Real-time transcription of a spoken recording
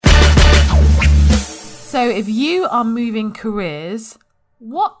So if you are moving careers,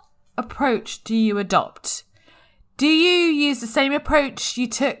 what approach do you adopt? Do you use the same approach you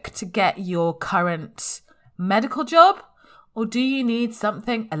took to get your current medical job, or do you need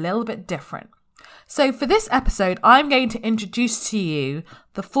something a little bit different? So for this episode, I'm going to introduce to you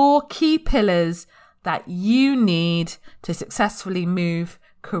the 4 key pillars that you need to successfully move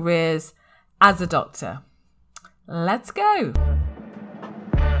careers as a doctor. Let's go.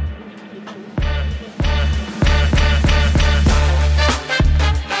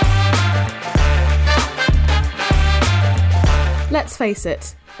 Let's face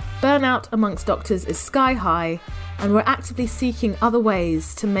it, burnout amongst doctors is sky high, and we're actively seeking other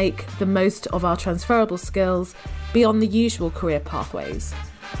ways to make the most of our transferable skills beyond the usual career pathways.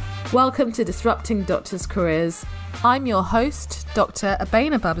 Welcome to Disrupting Doctors' Careers. I'm your host, Dr.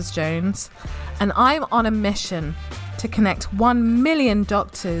 Abena Bubbs-Jones, and I'm on a mission to connect 1 million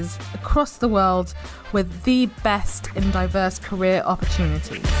doctors across the world with the best in diverse career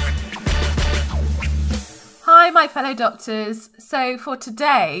opportunities. Hi, my fellow doctors. So for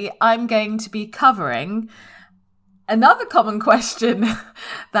today, I'm going to be covering another common question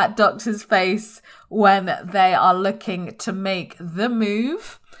that doctors face when they are looking to make the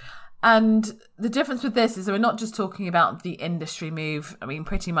move. And the difference with this is that we're not just talking about the industry move. I mean,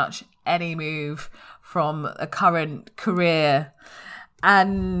 pretty much any move from a current career.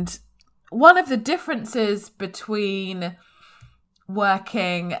 And one of the differences between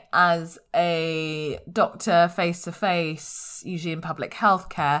working as a doctor face-to-face, usually in public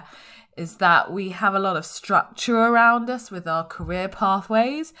healthcare, is that we have a lot of structure around us with our career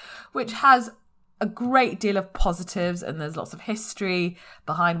pathways, which has a great deal of positives, and there's lots of history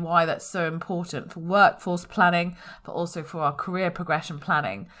behind why that's so important for workforce planning, but also for our career progression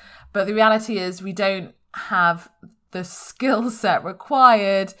planning. But the reality is we don't have the skill set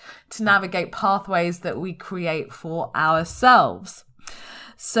required to navigate pathways that we create for ourselves.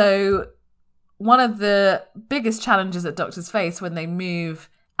 So one of the biggest challenges that doctors face when they move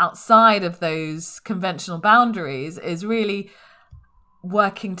outside of those conventional boundaries is really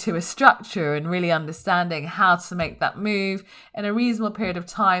working to a structure and really understanding how to make that move in a reasonable period of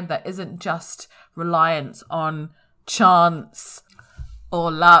time that isn't just reliant on chance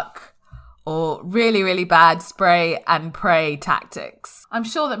or luck or really, really bad spray and pray tactics. I'm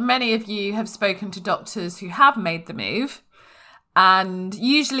sure that many of you have spoken to doctors who have made the move, and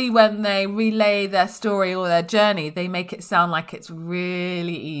usually when they relay their story or their journey, they make it sound like it's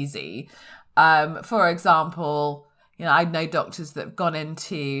really easy. For example, I know doctors that have gone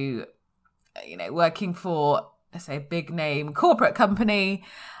into, working for, let's say, a big name corporate company,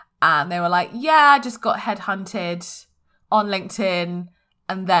 and they were like, yeah, I just got headhunted on LinkedIn,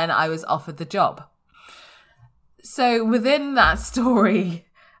 and then I was offered the job. So within that story,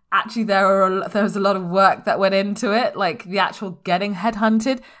 actually there was a lot of work that went into it, like the actual getting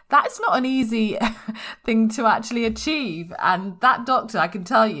headhunted. That's not an easy thing to actually achieve. And that doctor, I can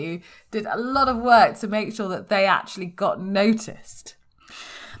tell you, did a lot of work to make sure that they actually got noticed.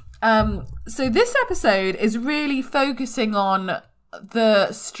 So this episode is really focusing on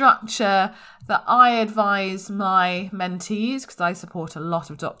the structure that I advise my mentees, because I support a lot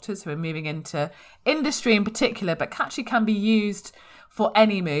of doctors who are moving into industry in particular, but actually can be used for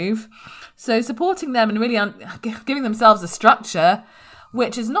any move. So supporting them and really giving themselves a structure,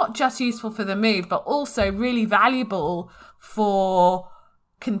 which is not just useful for the move, but also really valuable for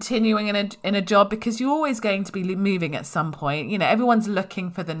continuing in a job, because you're always going to be moving at some point. Everyone's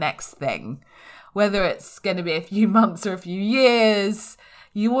looking for the next thing, whether it's going to be a few months or a few years.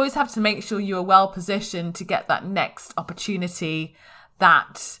 You always have to make sure you are well positioned to get that next opportunity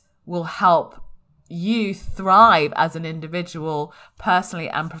that will help you thrive as an individual, personally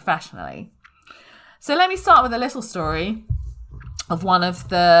and professionally. So let me start with a little story of one of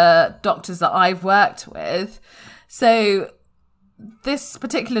the doctors that I've worked with. So this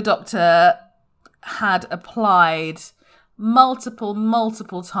particular doctor had applied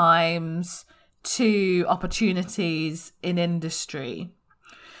multiple times to opportunities in industry.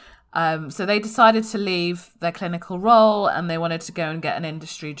 So they decided to leave their clinical role and they wanted to go and get an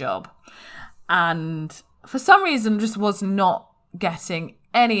industry job. And for some reason, just was not getting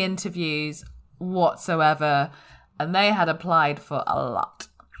any interviews whatsoever. And they had applied for a lot.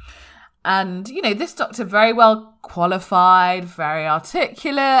 And, this doctor, very well qualified, very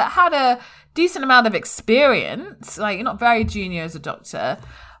articulate, had a decent amount of experience, like not very junior as a doctor,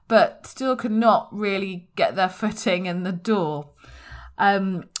 but still could not really get their footing in the door.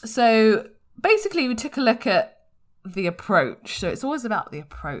 So basically we took a look at the approach. So it's always about the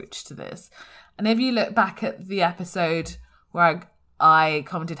approach to this. And if you look back at the episode where I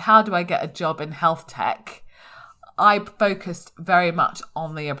commented, how do I get a job in health tech? I focused very much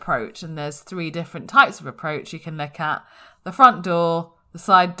on the approach, and there's 3 different types of approach you can look at: the front door, the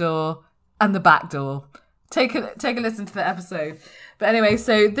side door, and the back door. Take a listen to the episode. But anyway,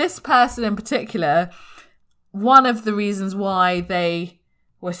 so this person in particular, one of the reasons why they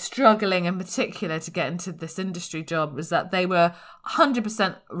were struggling in particular to get into this industry job was that they were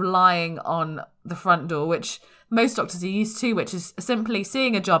 100% relying on the front door, which most doctors are used to, which is simply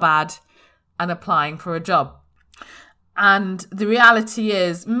seeing a job ad and applying for a job. And the reality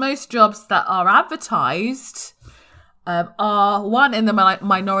is most jobs that are advertised are, one, in the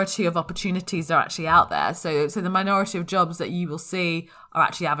minority of opportunities that are actually out there. So the minority of jobs that you will see are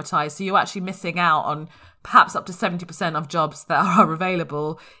actually advertised. So you're actually missing out on perhaps up to 70% of jobs that are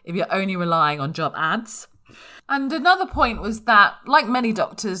available if you're only relying on job ads. And another point was that, like many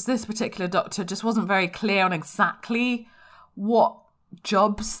doctors, this particular doctor just wasn't very clear on exactly what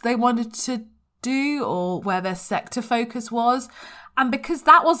jobs they wanted to do or where their sector focus was. And because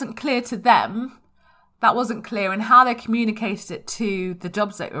that wasn't clear to them, that wasn't clear in how they communicated it to the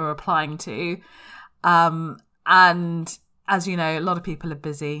jobs that they were applying to. And as you know, a lot of people are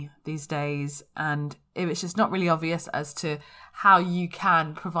busy these days, and if it's just not really obvious as to how you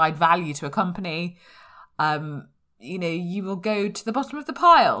can provide value to a company, you will go to the bottom of the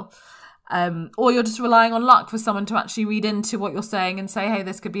pile. Or you're just relying on luck for someone to actually read into what you're saying and say, hey,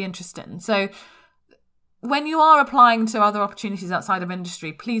 this could be interesting. So when you are applying to other opportunities outside of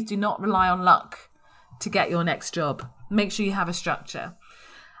industry, please do not rely on luck to get your next job. Make sure you have a structure.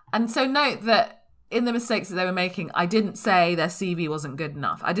 And so note that in the mistakes that they were making, I didn't say their CV wasn't good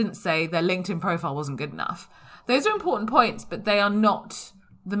enough. I didn't say their LinkedIn profile wasn't good enough. Those are important points, but they are not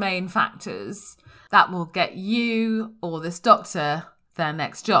the main factors that will get you or this doctor their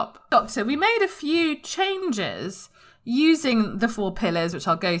next job. Doctor, we made a few changes using the 4 pillars, which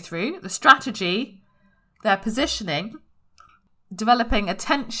I'll go through: the strategy, their positioning, developing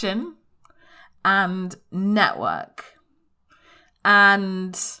attention, and network.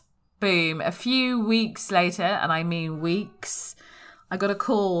 And boom, a few weeks later, and I mean weeks, I got a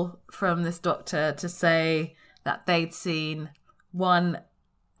call from this doctor to say that they'd seen, one,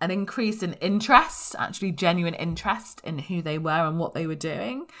 an increase in interest, actually genuine interest in who they were and what they were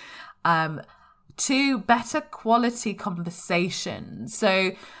doing. 2, better quality conversations.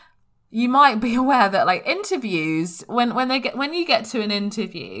 So you might be aware that, like, interviews, when you get to an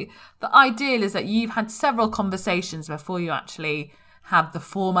interview, the ideal is that you've had several conversations before you actually have the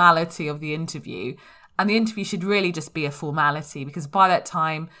formality of the interview. And the interview should really just be a formality, because by that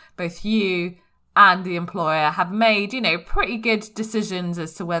time, both you and the employer have made, pretty good decisions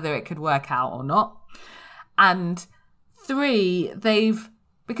as to whether it could work out or not. And 3,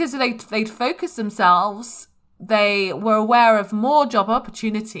 because they'd focused themselves, they were aware of more job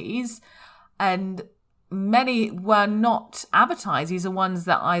opportunities, and many were not advertised. These are ones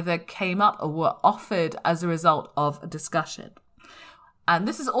that either came up or were offered as a result of a discussion. And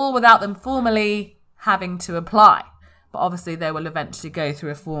this is all without them formally having to apply. But obviously they will eventually go through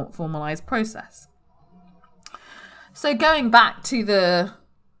a formalized process. So going back to the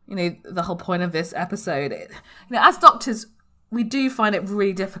whole point of this episode, as doctors, we do find it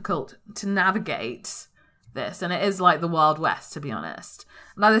really difficult to navigate this. And it is like the Wild West, to be honest.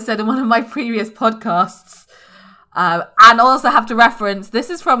 And as I said in one of my previous podcasts, and also have to reference, this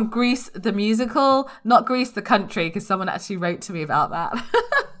is from Grease the musical, not Grease the country, because someone actually wrote to me about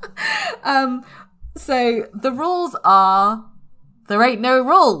that. So the rules are, there ain't no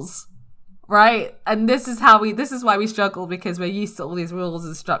rules, right? And this is why we struggle, because we're used to all these rules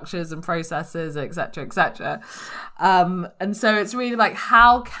and structures and processes, etc., etc. And so it's really like,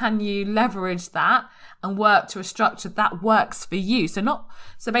 how can you leverage that and work to a structure that works for you?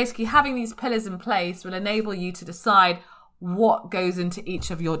 So basically having these pillars in place will enable you to decide what goes into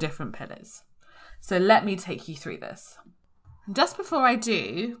each of your different pillars. So let me take you through this. And just before I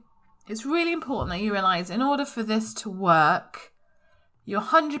do, it's really important that you realize, in order for this to work, you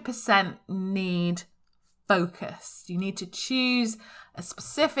 100% need focus. You need to choose a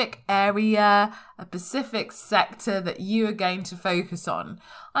specific area, a specific sector that you are going to focus on.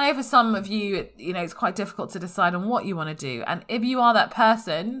 I know for some of you, it's quite difficult to decide on what you want to do. And if you are that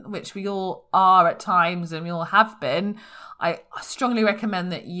person, which we all are at times and we all have been, I strongly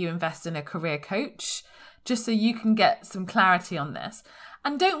recommend that you invest in a career coach, just so you can get some clarity on this.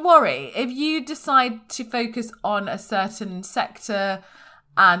 And don't worry, if you decide to focus on a certain sector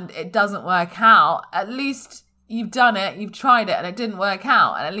and it doesn't work out, at least you've done it, you've tried it, and it didn't work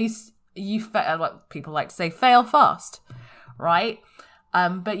out. And at least what people like to say, fail fast, right?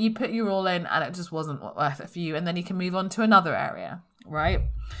 But you put your all in and it just wasn't worth it for you. And then you can move on to another area. right?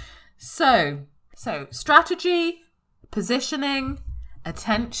 So strategy, positioning,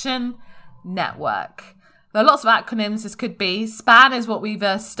 attention, network. There are lots of acronyms this could be. SPAN is what we've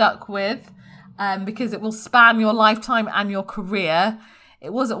stuck with because it will span your lifetime and your career.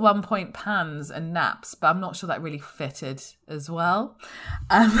 It was at one point PANS and NAPS, but I'm not sure that really fitted as well.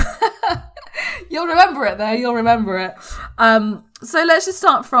 You'll remember it though, you'll remember it. So let's just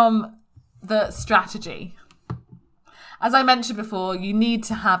start from the strategy. As I mentioned before, you need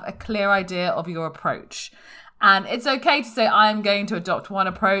to have a clear idea of your approach. And it's okay to say, I'm going to adopt one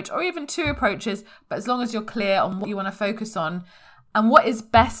approach or even two approaches, but as long as you're clear on what you want to focus on and what is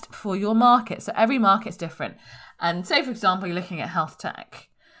best for your market. So every market's different. And say, for example, you're looking at health tech.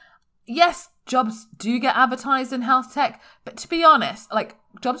 Yes, jobs do get advertised in health tech, but to be honest, like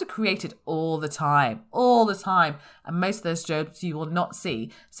jobs are created all the time. And most of those jobs you will not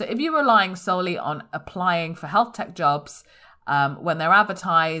see. So if you're relying solely on applying for health tech jobs, when they're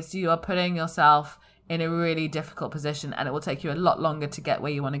advertised, you are putting yourself in a really difficult position and it will take you a lot longer to get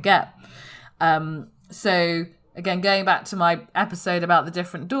where you want to get. So again, going back to my episode about the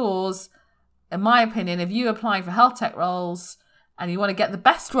different doors, in my opinion, if you apply for health tech roles and you want to get the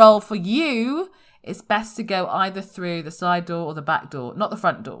best role for you, it's best to go either through the side door or the back door, not the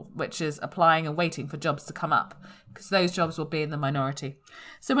front door, which is applying and waiting for jobs to come up, because those jobs will be in the minority.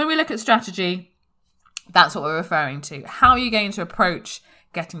 So when we look at strategy, that's what we're referring to. How are you going to approach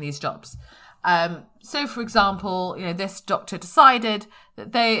getting these jobs? So for example, this doctor decided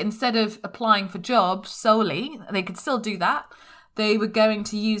that they, instead of applying for jobs solely, they could still do that. They were going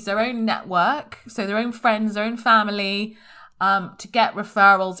to use their own network, so their own friends, their own family, to get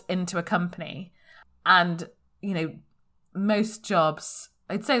referrals into a company. And, most jobs,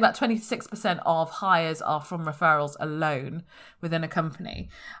 I'd say about 26% of hires are from referrals alone within a company.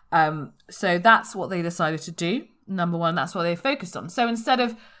 So that's what they decided to do. Number one, that's what they focused on. So instead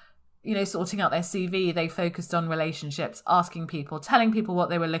of sorting out their CV, they focused on relationships, asking people, telling people what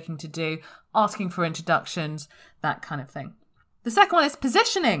they were looking to do, asking for introductions, that kind of thing. The second one is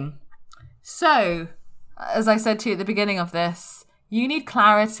positioning. So, as I said to you at the beginning of this, you need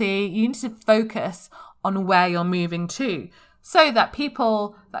clarity, you need to focus on where you're moving to, so that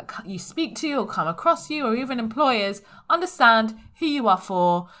people that you speak to or come across you, or even employers, understand who you are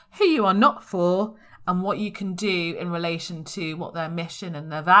for, who you are not for, and what you can do in relation to what their mission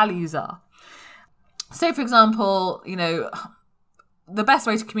and their values are. So, for example, the best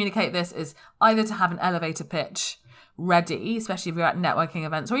way to communicate this is either to have an elevator pitch ready, especially if you're at networking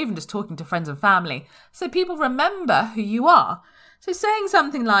events or even just talking to friends and family, so people remember who you are. So saying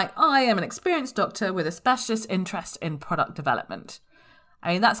something like, I am an experienced doctor with a specialist interest in product development.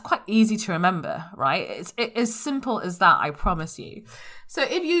 I mean, that's quite easy to remember, right? It's as simple as that, I promise you. So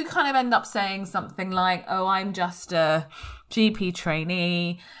if you kind of end up saying something like, oh, I'm just a GP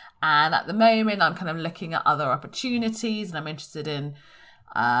trainee, and at the moment I'm kind of looking at other opportunities, and I'm interested in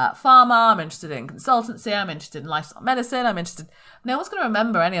pharma, I'm interested in consultancy, I'm interested in lifestyle medicine, no one's going to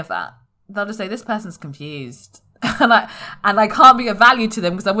remember any of that. They'll just say, this person's confused. and I can't be of value to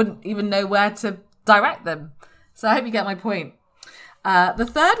them because I wouldn't even know where to direct them. So I hope you get my point. The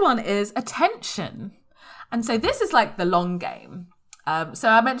third one is attention. And so this is like the long game. So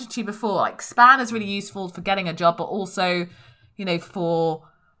I mentioned to you before, like SPAN is really useful for getting a job, but also, for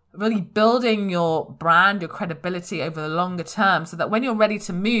really building your brand, your credibility over the longer term, so that when you're ready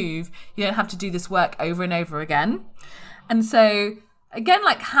to move, you don't have to do this work over and over again. And so again,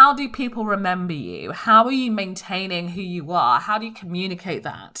 like, how do people remember you? How are you maintaining who you are? How do you communicate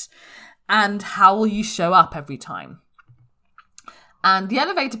that? And how will you show up every time? And the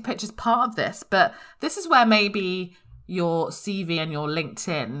elevator pitch is part of this, but this is where maybe your CV and your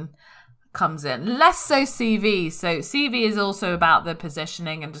LinkedIn comes in. Less so CV. So CV is also about the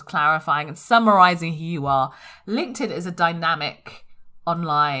positioning and just clarifying and summarizing who you are. LinkedIn is a dynamic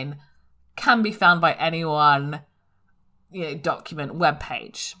online, can be found by anyone, document, web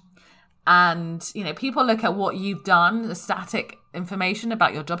page. And, people look at what you've done, the static information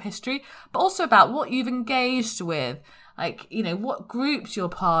about your job history, but also about what you've engaged with, like, what groups you're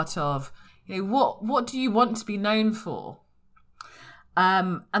part of, what do you want to be known for?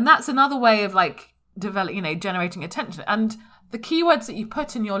 And that's another way of like generating attention. And the keywords that you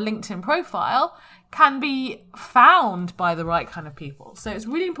put in your LinkedIn profile can be found by the right kind of people. So it's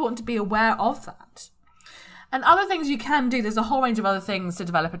really important to be aware of that. And other things you can do, there's a whole range of other things to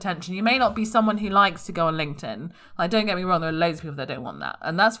develop attention. You may not be someone who likes to go on LinkedIn. Like, don't get me wrong, there are loads of people that don't want that.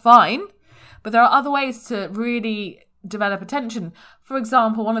 And that's fine. But there are other ways to really develop attention. For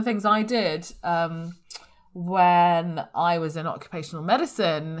example, one of the things I did when I was in occupational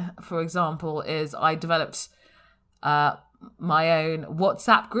medicine, for example, is I developed my own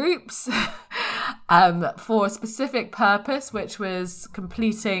WhatsApp groups for a specific purpose, which was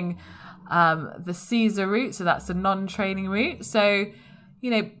completing the CSER route. So that's a non-training route. So,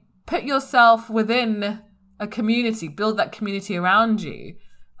 put yourself within a community, build that community around you.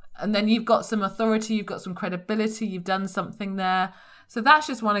 And then you've got some authority, you've got some credibility, you've done something there. So that's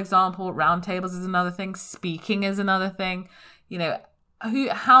just one example. Roundtables is another thing. Speaking is another thing.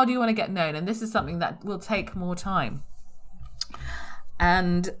 How do you want to get known? And this is something that will take more time.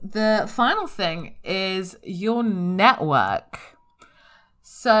 And the final thing is your network.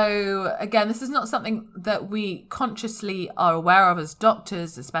 So again, this is not something that we consciously are aware of as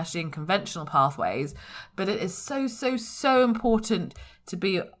doctors, especially in conventional pathways, but it is so, so, so important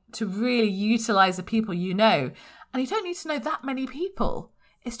to really utilize the people you know. And you don't need to know that many people.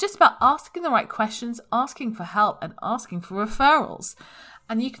 It's just about asking the right questions, asking for help, and asking for referrals.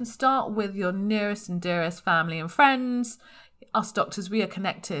 And you can start with your nearest and dearest family and friends. Us doctors, we are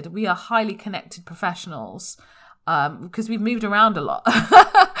connected. We are highly connected professionals because we've moved around a lot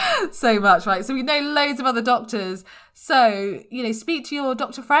so much, right? So we know loads of other doctors. So, speak to your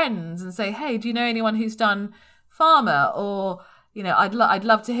doctor friends and say, hey, do you know anyone who's done pharma? Or, I'd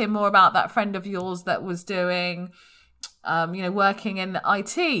love to hear more about that friend of yours that was doing, working in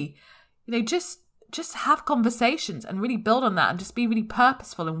IT. Just have conversations and really build on that and just be really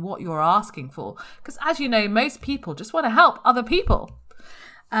purposeful in what you're asking for. Because as you know, most people just want to help other people.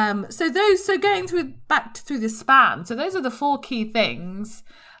 So going back through the span. So those are the 4 key things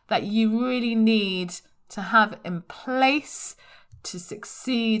that you really need to have in place to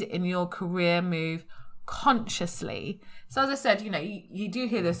succeed in your career move consciously. So as I said, you do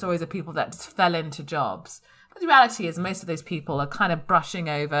hear the stories of people that just fell into jobs. But the reality is most of those people are kind of brushing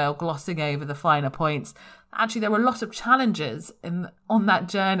over or glossing over the finer points. Actually, there were a lot of challenges on that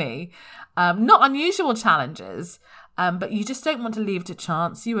journey. Not unusual challenges, but you just don't want to leave to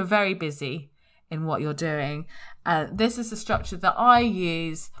chance. You were very busy in what you're doing. This is the structure that I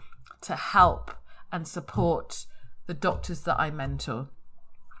use to help and support the doctors that I mentor.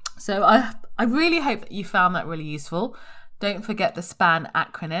 So I really hope that you found that really useful. Don't forget the SPAN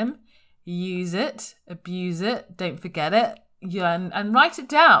acronym. Use it, abuse it, don't forget it, and write it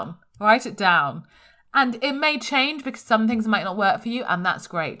down. Write it down. And it may change because some things might not work for you, and that's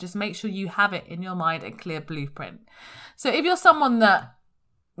great. Just make sure you have it in your mind, a clear blueprint. So if you're someone that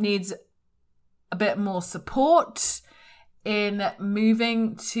needs a bit more support in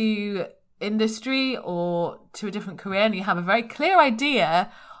moving to industry or to a different career, and you have a very clear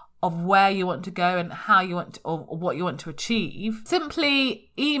idea of where you want to go and how you want to, or what you want to achieve, simply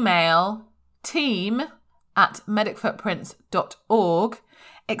email team@medicfootprints.org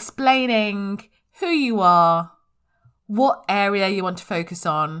explaining who you are, what area you want to focus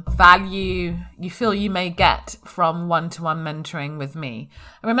on, value you feel you may get from one-to-one mentoring with me.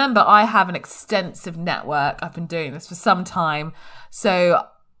 And remember, I have an extensive network. I've been doing this for some time, so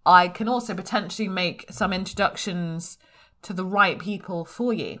I can also potentially make some introductions to the right people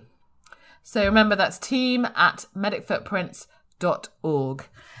for you. So remember, that's team@medicfootprints.org.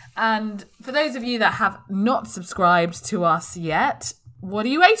 And for those of you that have not subscribed to us yet, what are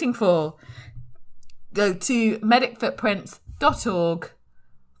you waiting for? Go to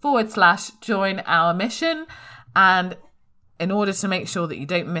medicfootprints.org/join our mission. And in order to make sure that you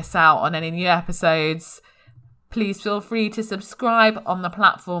don't miss out on any new episodes, please feel free to subscribe on the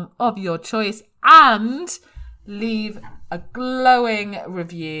platform of your choice and leave a glowing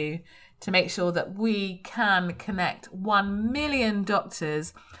review to make sure that we can connect 1 million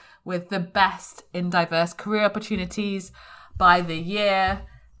doctors with the best in diverse career opportunities by the year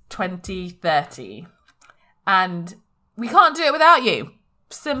 2030. And we can't do it without you.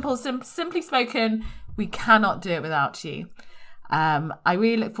 Simply spoken, we cannot do it without you. I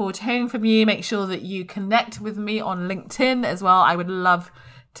really look forward to hearing from you. Make sure that you connect with me on LinkedIn as well. I would love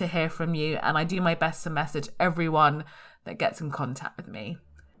to hear from you, and I do my best to message everyone that gets in contact with me.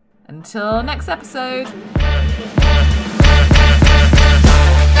 Until next episode.